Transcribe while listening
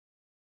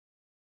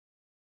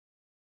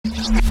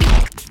Hello,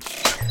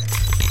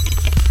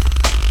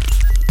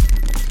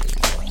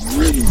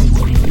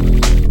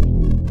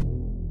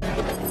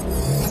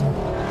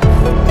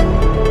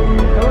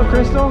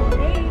 Krystle.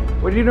 Hey.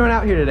 What are you doing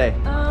out here today?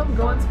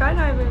 Going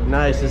skydiving.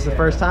 Nice. This is the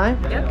first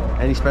time? Yep.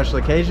 Any special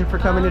occasion for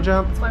coming to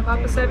jump? It's my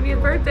papa's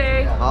 70th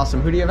birthday. Awesome.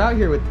 Who do you have out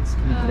here with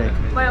you today?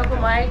 My Uncle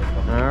Mike.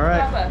 All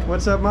right. Papa.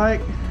 What's up, Mike?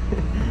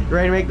 You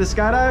ready to make the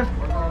skydive?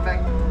 We're going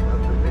back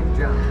up the big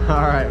jump.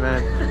 All right,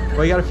 man.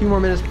 Well, you got a few more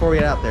minutes before we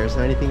get out there. So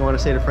anything you want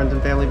to say to friends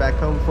and family back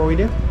home before we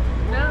do?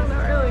 No,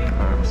 not really. All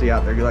right. See you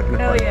out there. Good luck in the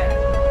Hell fun.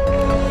 yeah.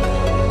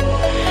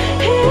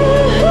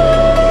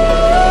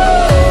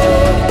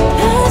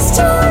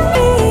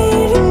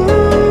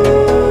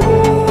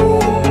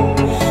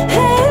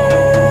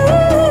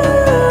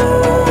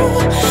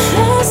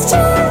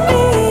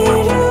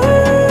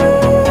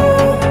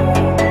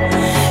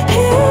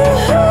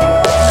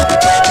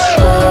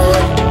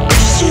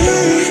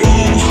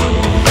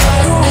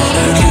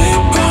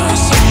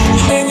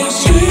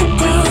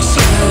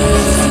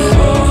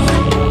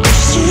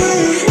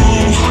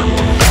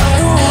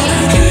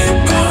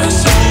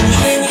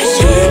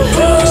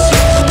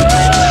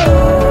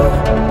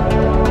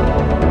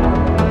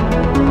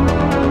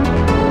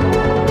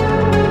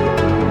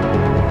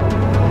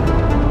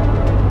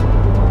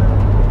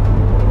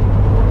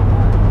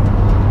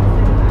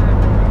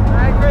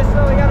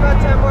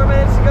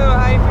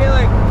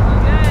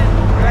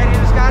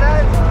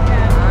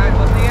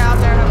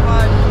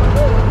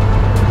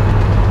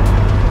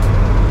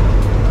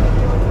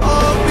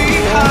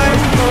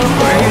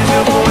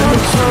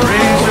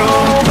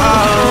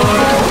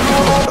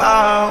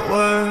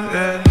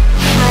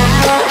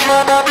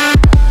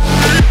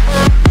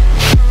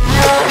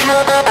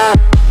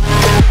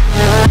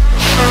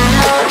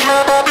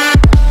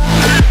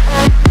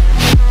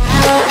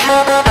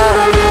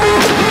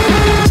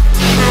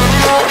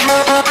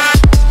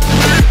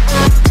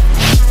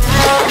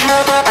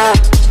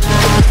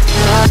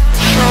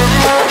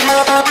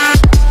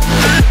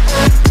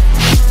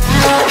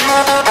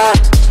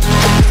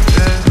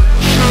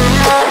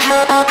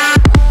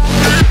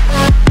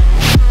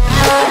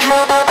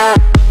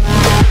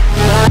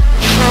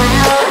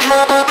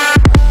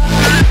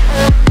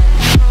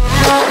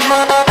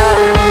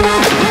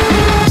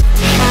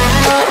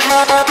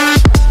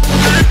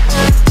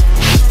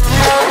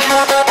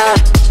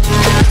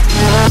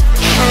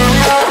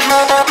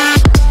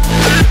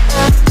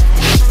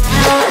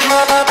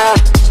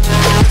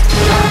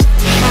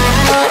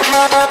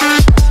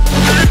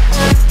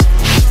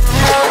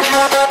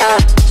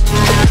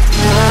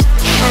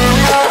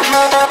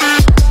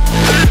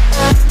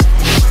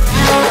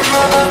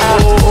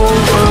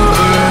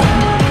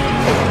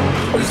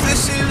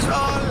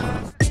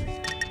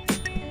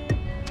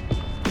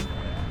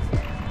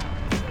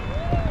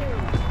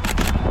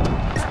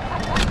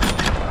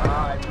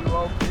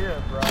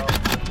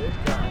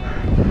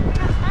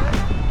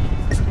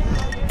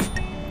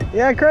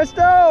 Yeah,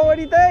 Krystle, what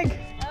do you think?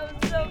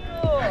 That was so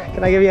cool.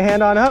 Can I give you a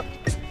hand on up?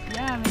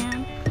 Yeah,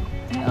 man.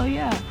 Hell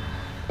yeah.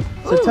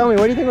 So tell me,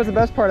 what do you think was the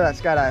best part of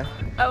that skydive?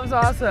 That was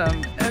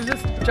awesome. It was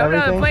just jumping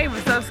out of the plane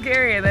was so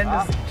scary, and then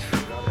just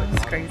it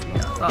was crazy. It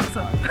was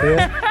awesome.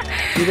 Yeah.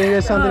 Do you think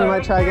there's something you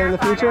might try again in the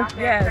future?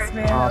 Yes,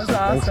 man. That was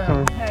awesome. Thanks for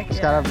coming. Heck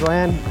yeah. Skydive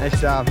DeLand, nice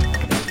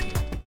job.